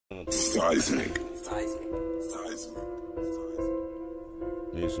Seismic.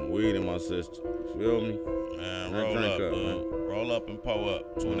 Need some weed in my system. You feel me? Man, roll up, man. Roll up and pull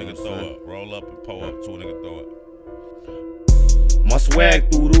up. Two niggas throw up. Roll up and pull up. Two niggas throw up. My swag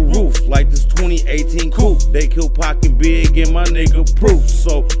through the roof, like this 2018 coupe. They kill Tupac and Biggie and my nigga proof.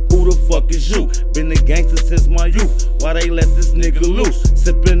 So who the fuck is you? Been a gangster since my youth. Why they let this nigga loose?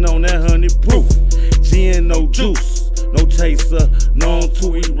 Sippin' on that 100 proof. Gin, no juice, no chaser, known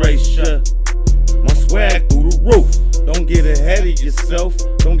to erase ya. My swag through the roof. Don't get ahead of yourself.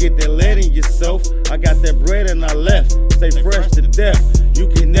 Don't get that lead in yourself. I got that bread and I left. Stay fresh to death. You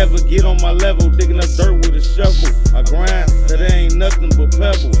can never get on my level. Digging up dirt with a shovel. I grind, so there ain't nothing but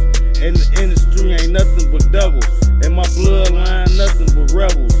pebbles. In the industry ain't nothing but devils. In my bloodline, nothing but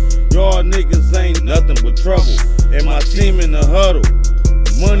rebels. Y'all niggas ain't nothing but trouble. And my team in the huddle.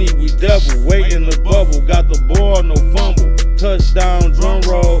 Money we double. Weight in the bubble. Got the ball, no fumble. Touchdown, drum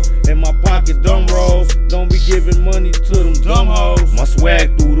roll. In my pocket, dumb rolls. Don't be giving money to them dumb hoes. My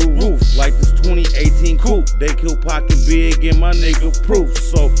swag through the roof, like this 2018 coupe. They kill Tupac and Biggie and my nigga proof.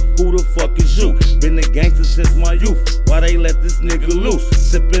 So who the fuck is you? Been a gangster since my youth. Why they let this nigga loose?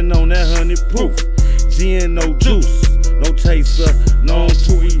 Sippin' on that 100 proof. Gin, no juice, no chaser, known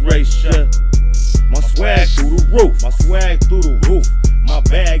to erase ya. My swag through the roof. My swag through the roof. My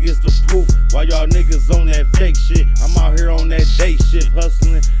bag is the proof. While y'all niggas on that fake shit, I'm out here on that day shit,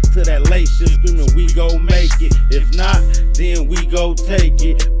 hustling to that late shit, screaming we go make it. If not, then we go take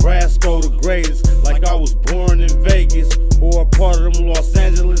it. Brasco the greatest, like I was born in Vegas, or a part of them Los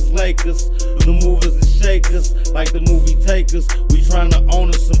Angeles Lakers. The movers and shakers, like the movie Takers. We tryna own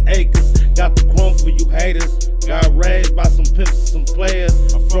us some acres. Got the chrome for you haters. Got raised by some pimps and some players.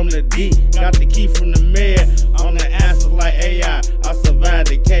 I'm from the D, got the key from the mayor. On the answer like AI, I survived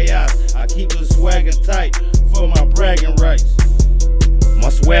the chaos. I keep the swagger tight for my bragging rights. My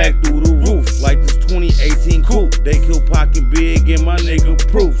swag through the roof, like this 2018 coupe. They kill Tupac and Biggie and my nigga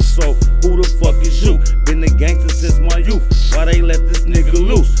proof. So who the fuck is you? Been a gangster since my youth. Why they let this nigga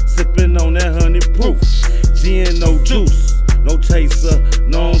loose? Sippin' on that 100 proof. Gin, no juice, no chaser,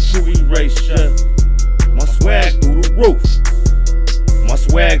 known to erase ya. My swag through the roof. My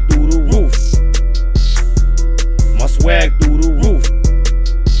swag through the roof. My swag through the roof.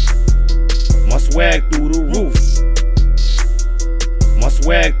 My swag through the roof. My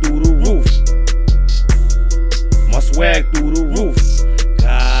swag through the roof. My swag through the roof.